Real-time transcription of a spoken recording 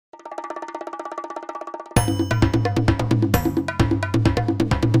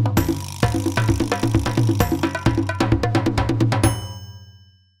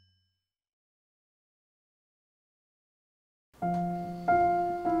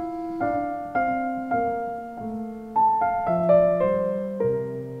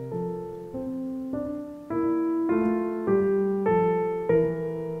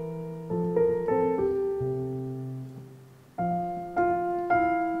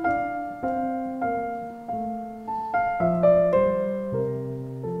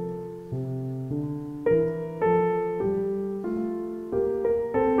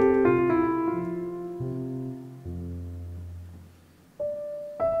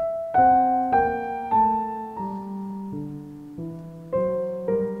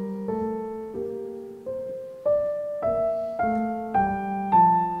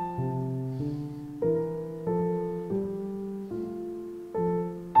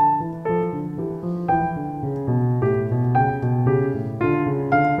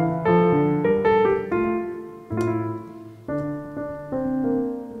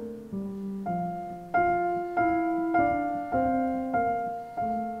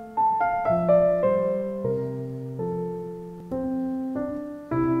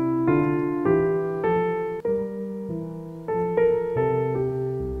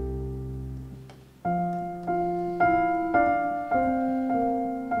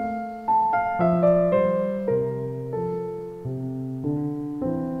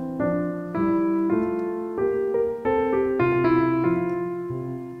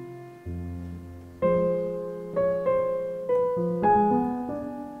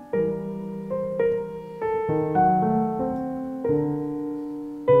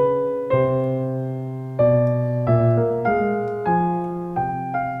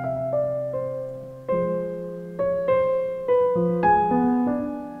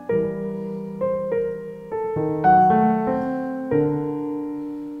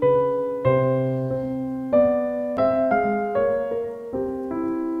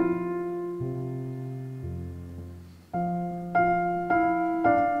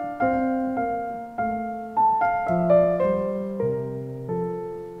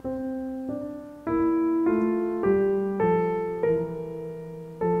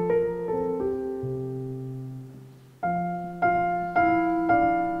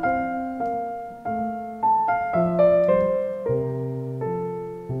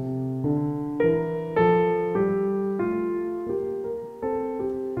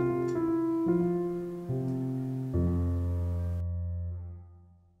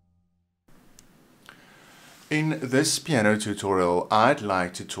In this piano tutorial, I'd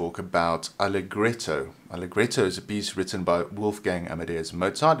like to talk about Allegretto. Allegretto is a piece written by Wolfgang Amadeus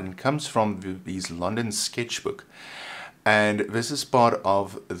Mozart and comes from his London sketchbook. And this is part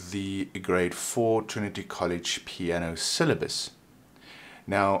of the grade 4 Trinity College piano syllabus.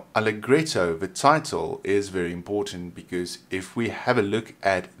 Now, Allegretto, the title, is very important because if we have a look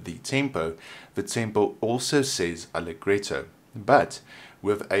at the tempo also says Allegretto, but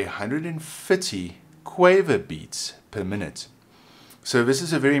with 150 quaver beats per minute. So this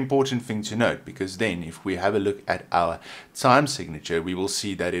is a very important thing to note, because then if we have a look at our time signature, we will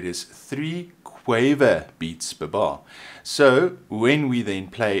see that it is 3 quaver beats per bar. So when we then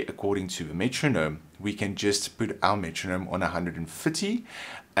play according to the metronome, we can just put our metronome on 150,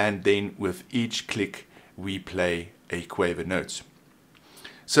 and then with each click we play a quaver note.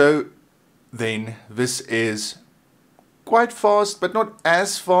 So then this is quite fast, but not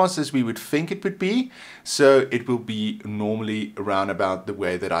as fast as we would think it would be. So it will be normally around about the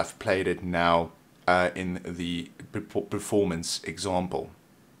way that I've played it now in the performance example.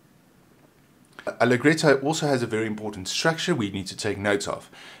 Allegretto also has a very important structure we need to take note of.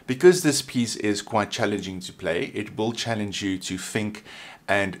 Because this piece is quite challenging to play, it will challenge you to think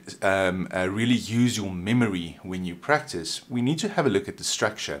and really use your memory when you practice. We need to have a look at the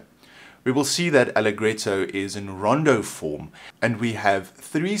structure. We will see that Allegretto is in rondo form, and we have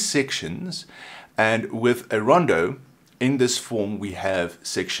 3 sections, and with a rondo in this form we have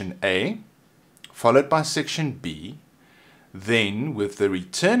section A, followed by section B, then with the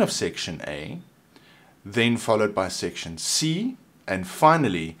return of section A, then followed by section C, and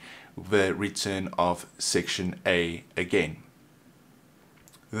finally the return of section A again.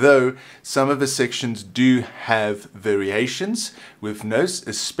 Though some of the sections do have variations with notes,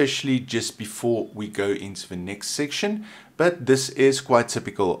 especially just before we go into the next section, but this is quite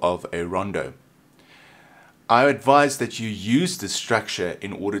typical of a rondo. I advise that you use this structure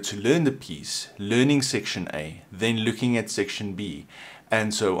in order to learn the piece, learning section A, then looking at section B,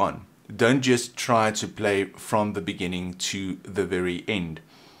 and so on. Don't just try to play from the beginning to the very end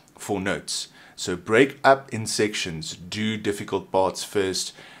for notes. So break up in sections, do difficult parts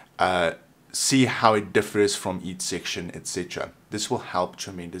first, see how it differs from each section, etc. This will help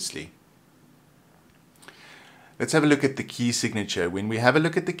tremendously. Let's have a look at the key signature. When we have a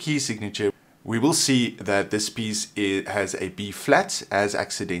look at the key signature, we will see that this piece has a B flat as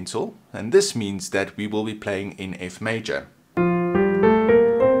accidental, and this means that we will be playing in F major.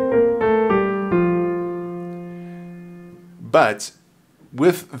 But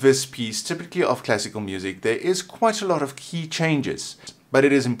with this piece, typically of classical music, there is quite a lot of key changes, but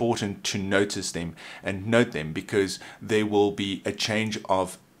it is important to notice them and note them because there will be a change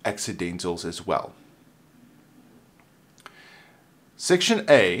of accidentals as well. Section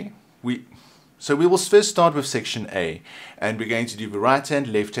A, we will first start with section A, and we're going to do the right hand,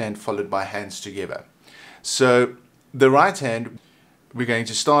 left hand, followed by hands together. So the right hand, we're going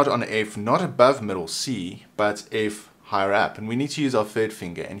to start on F, not above middle C, but F higher up, and we need to use our third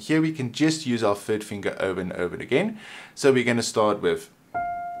finger, and here we can just use our third finger over and over again. So we're going to start with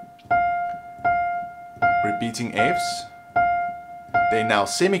repeating Fs, then now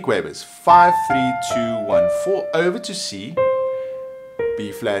semiquavers, 5, 3, 2, 1, 4, over to C,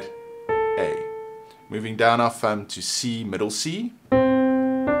 B flat, A. Moving down our thumb to C, middle C,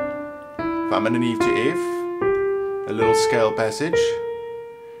 thumb underneath to F, a little scale passage.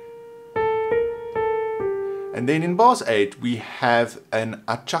 And then in bars 8 we have an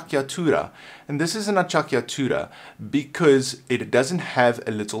acciaccatura, and this is an acciaccatura because it doesn't have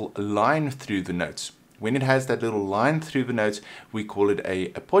a little line through the notes. When it has that little line through the notes, we call it a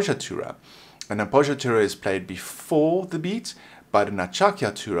appoggiatura. An appoggiatura is played before the beat, but an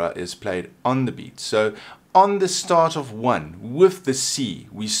acciaccatura is played on the beat. So on the start of 1 with the C,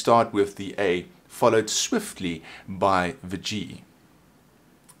 we start with the A, followed swiftly by the G.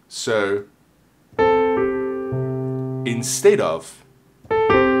 So instead of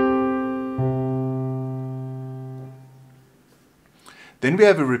then we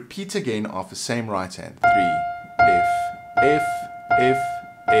have a repeat again of the same right hand. 3, F, F, F,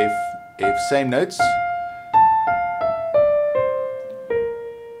 F, F, same notes.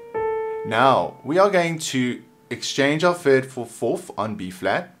 Now we are going to exchange our third for fourth on B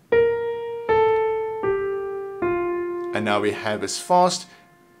flat. And now we have as fast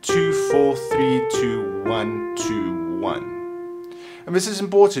 2, 4, 3, 2, 1, 2, 1. And this is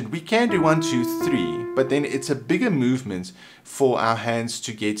important. We can do 1, 2, 3, but then it's a bigger movement for our hands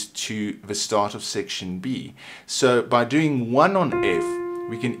to get to the start of section B. So by doing 1 on F,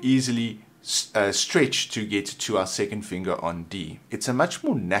 we can easily stretch to get to our second finger on D. It's a much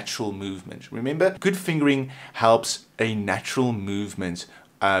more natural movement. Remember, good fingering helps a natural movement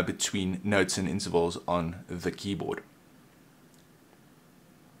between notes and intervals on the keyboard.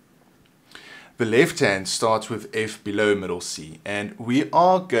 The left hand starts with F below middle C, and we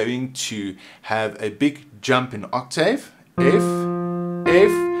are going to have a big jump in octave. F,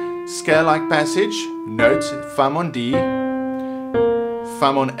 F, scale-like passage, note, thumb on D,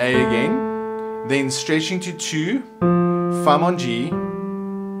 thumb on A again, then stretching to 2, thumb on G.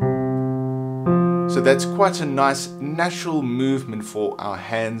 So that's quite a nice natural movement for our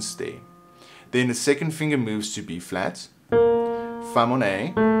hands there. Then the second finger moves to B flat, thumb on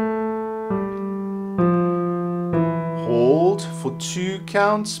A, hold for 2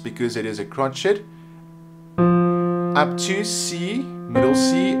 counts because it is a crotchet, up to C, middle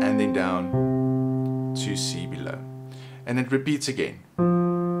C, and then down to C below. And it repeats again.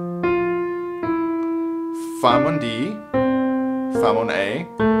 Thumb on D, thumb on A,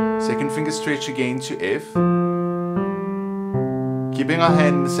 second finger stretch again to F, keeping our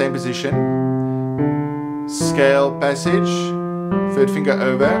hand in the same position, scale passage, third finger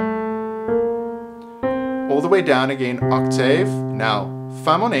over, all the way down again, octave, now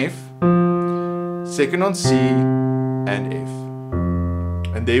thumb on F, second on C, and F.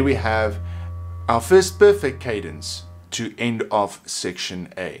 And there we have our first perfect cadence to end off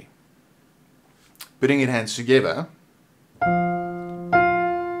section A. Putting your hands together.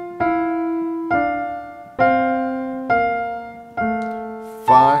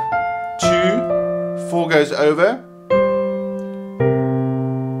 5, 2, 4 goes over,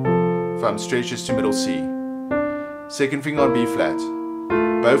 thumb stretches to middle C, second finger on B flat,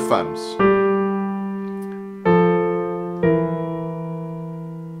 both thumbs,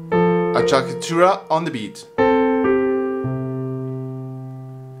 Achakatura on the beat.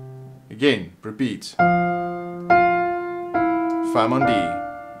 Again, repeat. Thumb on D,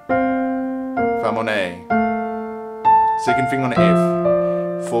 thumb on A, second finger on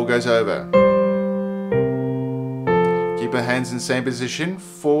F, 4 goes over. Keep our hands in the same position,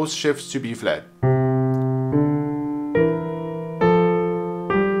 4 shifts to B flat.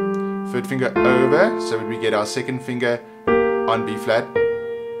 Third finger over, so that we get our second finger on B flat.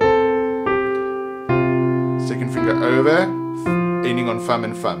 Second finger over, ending on thumb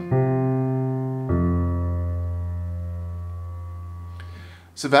and thumb.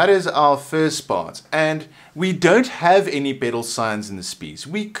 So that is our first part, and we don't have any pedal signs in this piece.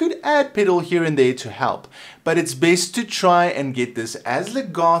 We could add pedal here and there to help, but it's best to try and get this as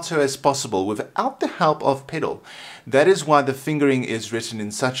legato as possible without the help of pedal. That is why the fingering is written in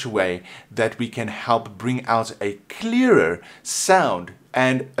such a way that we can help bring out a clearer sound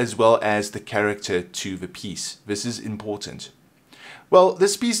and as well as the character to the piece. This is important. Well,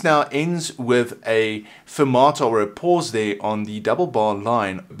 this piece now ends with a fermata or a pause there on the double bar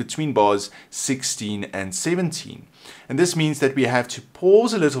line between bars 16 and 17. And this means that we have to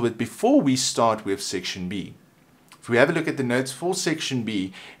pause a little bit before we start with section B. If we have a look at the notes for section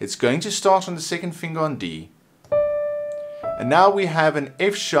B, it's going to start on the second finger on D. And now we have an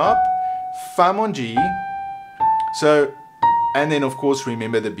F sharp, thumb on G. And then of course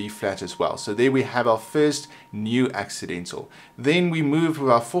remember the B flat as well. So there we have our first new accidental. Then we move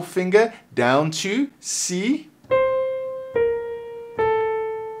with our fourth finger down to C.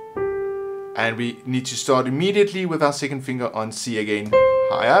 And we need to start immediately with our second finger on C again,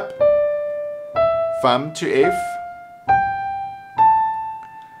 high up. Thumb to F.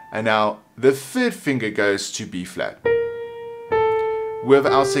 And now the third finger goes to B flat, with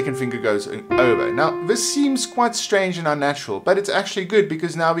our second finger goes over. Now this seems quite strange and unnatural, but it's actually good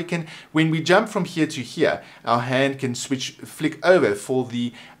because now we can, when we jump from here to here, our hand can flick over for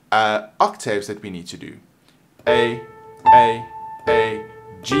the octaves that we need to do. A,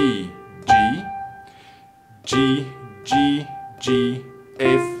 G, G, G, G, G,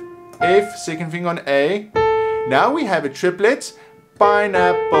 F, F, second finger on A. Now we have a triplet,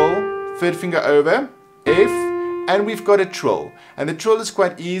 pineapple, third finger over, F, and we've got a trill. And the trill is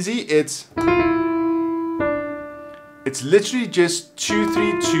quite easy. It's literally just 2,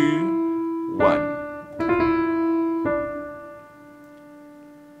 3, 2, 1.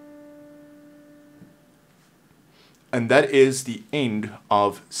 And that is the end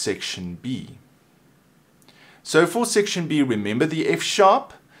of section B. So for section B, remember the F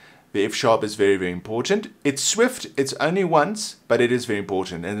sharp. The F sharp is very, very important. It's swift, it's only once, but it is very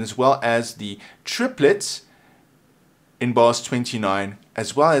important. And as well as the triplets in bars 29,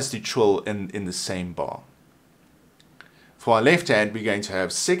 as well as the trill in the same bar. For our left hand, we're going to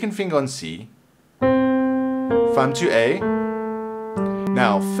have second finger on C, thumb to A,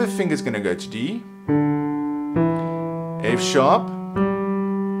 Now, fifth finger is going to go to D, F sharp,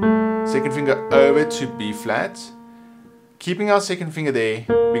 second finger over to B flat. Keeping our second finger there,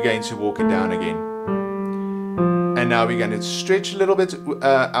 we're going to walk it down again. And now we're going to stretch a little bit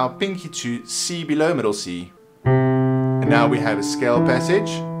our pinky to C below middle C. And now we have a scale passage.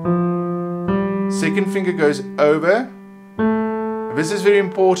 Second finger goes over. This is very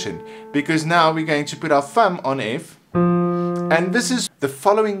important because now we're going to put our thumb on F. And the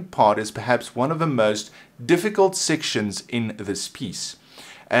following part is perhaps one of the most difficult sections in this piece.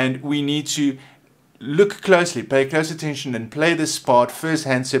 And we need to look closely, pay close attention and play this part first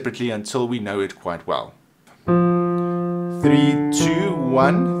hand separately until we know it quite well. 3, 2,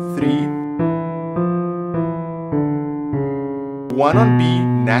 1, 3. 1 on B,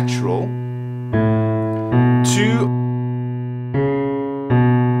 natural. 2.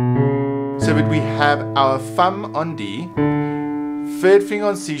 So that we have our thumb on D, third finger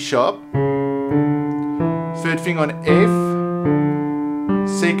on C sharp, third finger on F,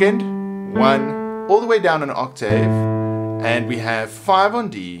 second, 1, all the way down an octave, and we have 5 on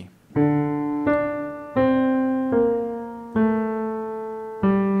D.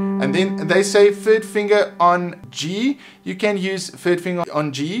 And then they say third finger on G. You can use third finger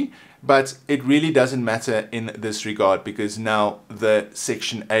on G, but it really doesn't matter in this regard because now the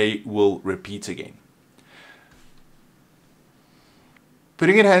section A will repeat again.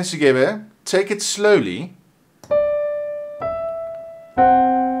 Putting your hands together, take it slowly.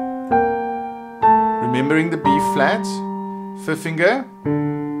 Remembering the B flat, fifth finger,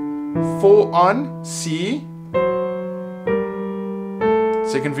 4 on C,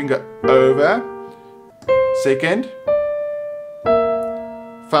 second finger over, second,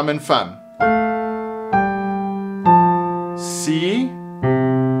 thumb and thumb, C,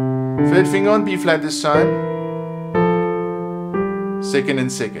 third finger on B flat this time, second and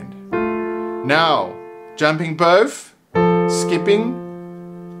second. Now, jumping both, skipping,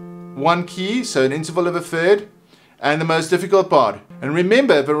 one key, so an interval of a third, and the most difficult part. And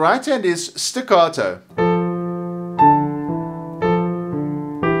remember, the right hand is staccato.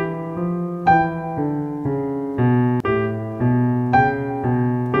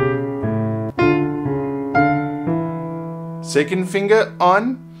 Second finger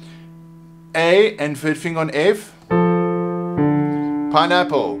on A and third finger on F.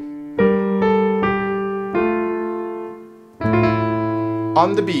 Pineapple.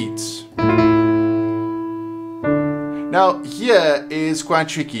 On the beats. Now here is quite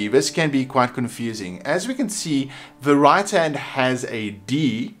tricky. This can be quite confusing. As we can see, the right hand has a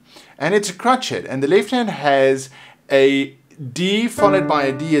D and it's a crotchet, and the left hand has a D followed by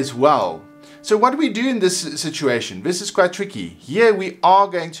a D as well. So what do we do in this situation? This is quite tricky. Here we are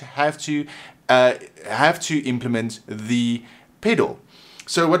going to have to implement the pedal.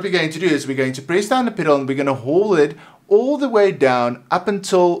 So what we're going to do is we're going to press down the pedal and we're going to hold it all the way down up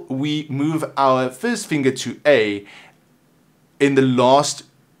until we move our first finger to A in the last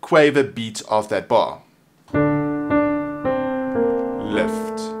quaver beat of that bar.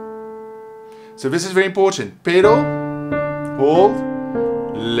 Lift. So this is very important. Pedal, hold,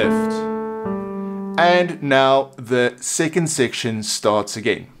 lift. And now the second section starts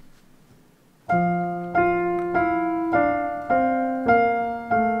again.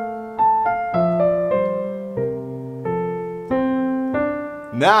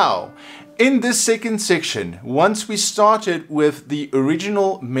 Now, in this second section, once we started with the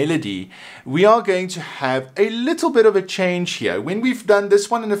original melody, we are going to have a little bit of a change here. When we've done this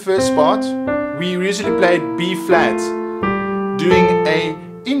one in the first part, we usually played B flat, doing a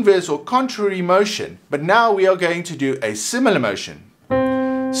inverse or contrary motion. But now we are going to do a similar motion.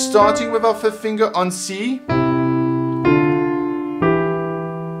 Starting with our fifth finger on C,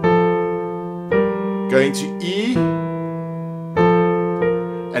 going to E,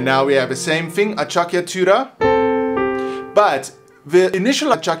 and now we have the same thing, acciaccatura, but the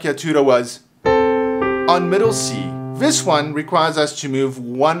initial acciaccatura was on middle C. This one requires us to move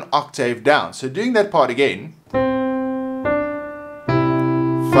one octave down. So doing that part again,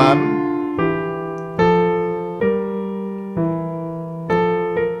 thumb,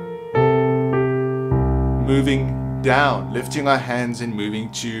 moving down, lifting our hands and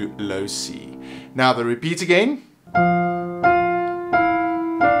moving to low C. Now the repeat again.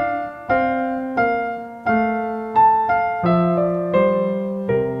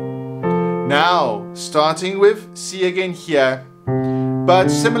 Now, starting with C again here, but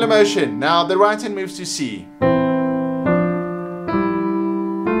similar motion. Now the right hand moves to C.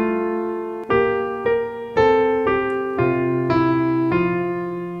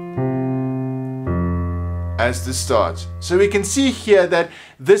 as the start. So we can see here that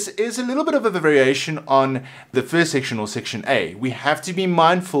this is a little bit of a variation on the first section or section A. We have to be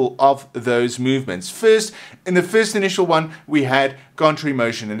mindful of those movements. First, in the first initial one, we had contrary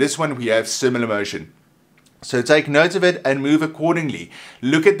motion. In this one, we have similar motion. So take note of it and move accordingly.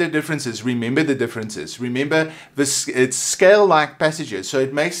 Look at the differences. Remember the differences. Remember this, it's scale-like passages, so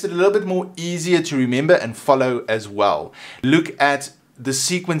it makes it a little bit more easier to remember and follow as well. Look at the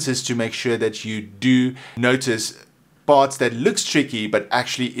sequences to make sure that you do notice parts that looks tricky but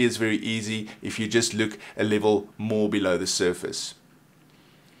actually is very easy if you just look a level more below the surface.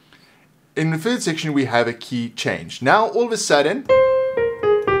 In the third section, we have a key change. Now all of a sudden,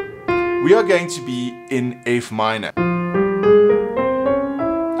 we are going to be in F minor,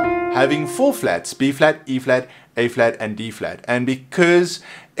 having 4 flats: B flat, E flat, A flat and D flat. And because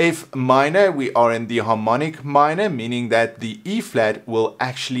F minor, we are in the harmonic minor, meaning that the E flat will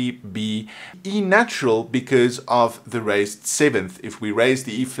actually be E natural because of the raised 7th. If we raise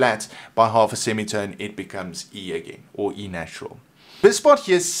the E flat by half a semitone, it becomes E again, or E natural. This part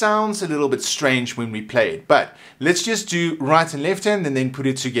here sounds a little bit strange when we play it, but let's just do right and left hand and then put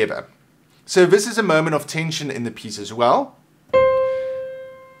it together. So this is a moment of tension in the piece as well.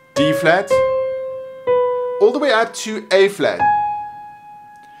 D flat, all the way up to A flat.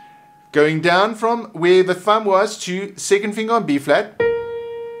 Going down from where the thumb was to second finger on B flat.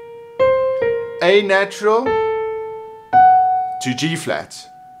 A natural to G flat.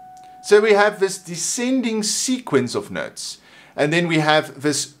 So we have this descending sequence of notes. And then we have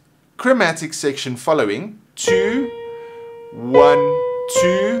this chromatic section following. 2, 1,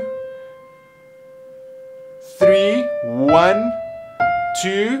 2, 3, 1,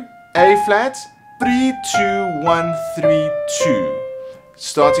 2, A flat, 3, 2, 1, 3, 2.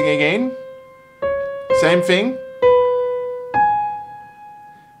 Starting again, same thing.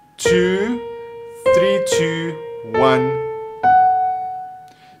 2, 3, 2, 1,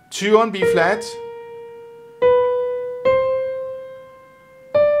 2 on B flat.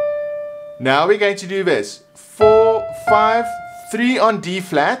 Now we're going to do this. 4, 5, 3 on D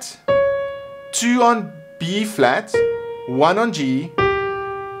flat, 2 on B flat, 1 on G,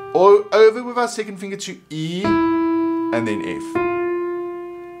 or over with our second finger to E, and then F.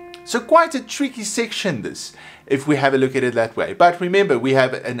 So quite a tricky section this, if we have a look at it that way. But remember, we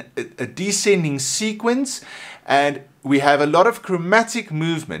have a descending sequence, and we have a lot of chromatic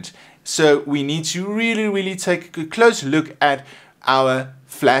movement. So we need to really take a close look at our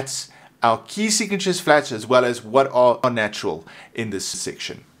flats, our key signatures flats, as well as what are natural in this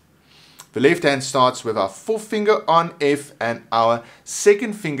section. The left hand starts with our 4th finger on F, and our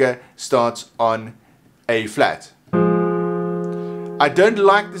 2nd finger starts on A flat. I don't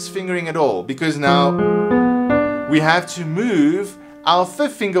like this fingering at all, because now we have to move our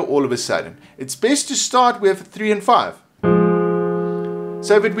 5th finger all of a sudden. It's best to start with 3 and 5.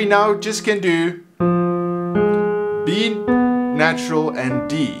 So that we now just can do B natural and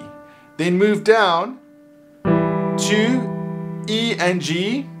D. Then move down to E and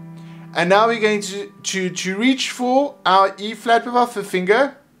G. And now we're going to reach for our E flat with our 5th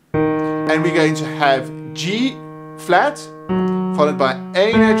finger. And we're going to have G flat, followed by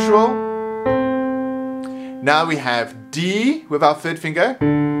A natural. Now we have D with our 3rd finger.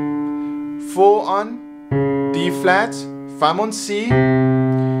 4 on D flat, thumb on C.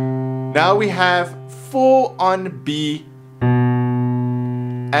 Now we have 4 on B.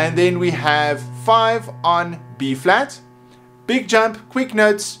 And then we have 5 on B flat. Big jump, quick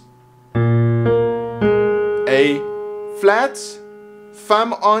notes. A flat,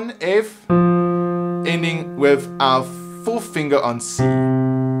 thumb on F, ending with our 4th finger on C.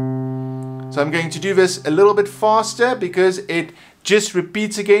 So I'm going to do this a little bit faster because it just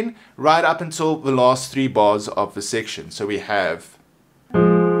repeats again right up until the last 3 bars of the section. So we have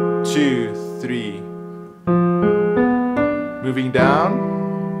 2, 3, moving down,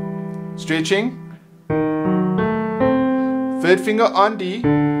 stretching, 3rd finger on D,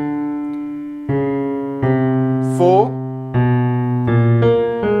 4,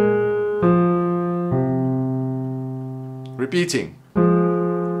 repeating.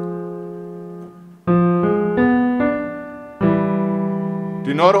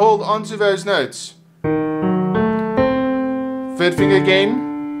 Do not hold on to those notes. 3rd finger again.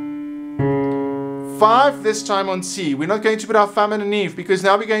 5 this time on C. We're not going to put our thumb underneath because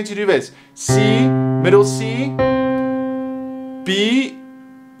now we're going to do this. C, middle C, B,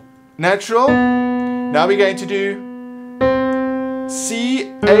 natural. Now we're going to do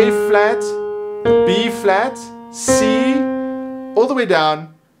C, A flat, B flat, C, all the way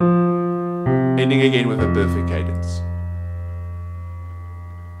down, ending again with a perfect cadence.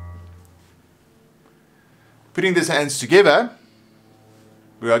 Putting these hands together,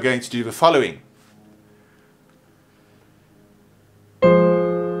 we are going to do the following.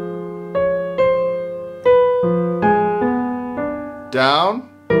 Down,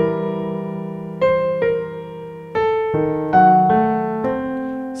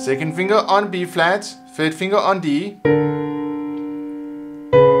 second finger on B flat, third finger on D,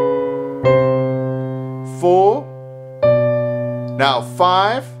 4, now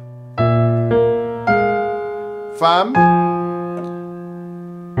 5, thumb,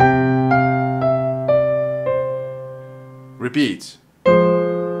 repeat.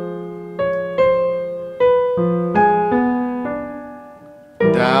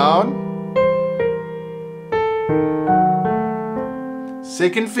 Down,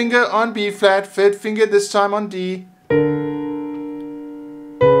 second finger on B flat, third finger this time on D,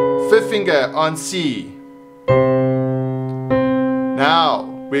 fifth finger on C. Now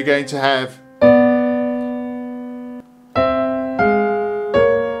we're going to have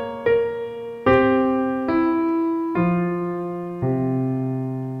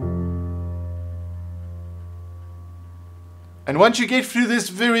and once you get through this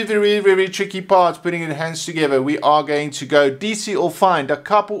very tricky part, putting your hands together, we are going to go DC all fine, da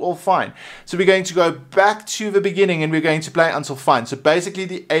capo all fine. So we're going to go back to the beginning and we're going to play until fine. So basically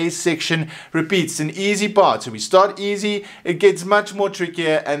the A section repeats, an easy part. So we start easy, it gets much more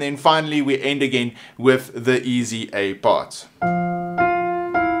trickier, and then finally we end again with the easy A part.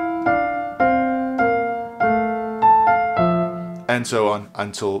 And so on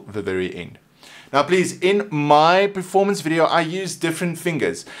until the very end. Now please, in my performance video, I use different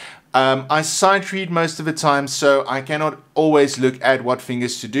fingers. I sight read most of the time, so I cannot always look at what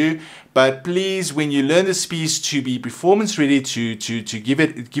fingers to do. But please, when you learn this piece to be performance ready, to give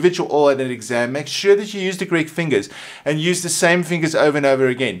it your all at an exam, make sure that you use the correct fingers and use the same fingers over and over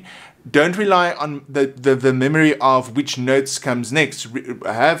again. Don't rely on the memory of which notes comes next.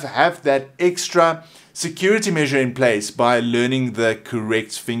 Have that extra security measure in place by learning the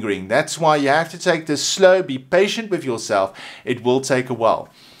correct fingering. That's why you have to take this slow, be patient with yourself. It will take a while.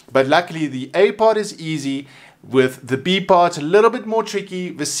 But luckily the A part is easy, with the B part a little bit more tricky,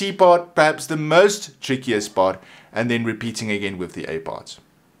 the C part perhaps the most trickiest part, and then repeating again with the A part.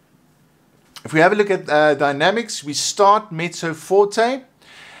 If we have a look at dynamics, we start mezzo forte,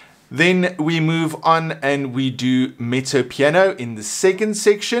 then we move on and we do mezzo piano in the second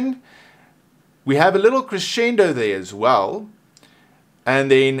section. We have a little crescendo there as well,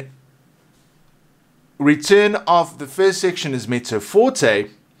 and then return of the first section is mezzo forte.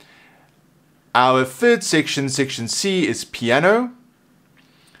 Our third section, section C, is piano,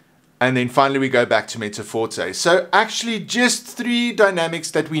 and then finally we go back to mezzo forte. So actually just 3 dynamics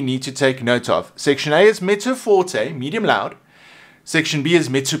that we need to take note of. Section A is mezzo forte, medium loud. Section B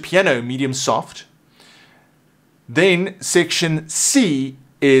is mezzo piano, medium soft. Then section C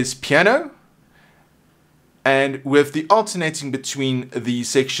is piano. And with the alternating between the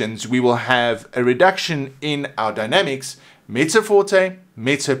sections, we will have a reduction in our dynamics: mezzo forte,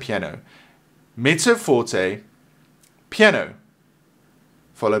 mezzo piano, mezzo forte, piano,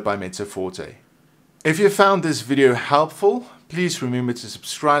 followed by mezzo forte. If you found this video helpful, please remember to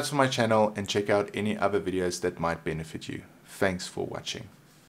subscribe to my channel and check out any other videos that might benefit you. Thanks for watching.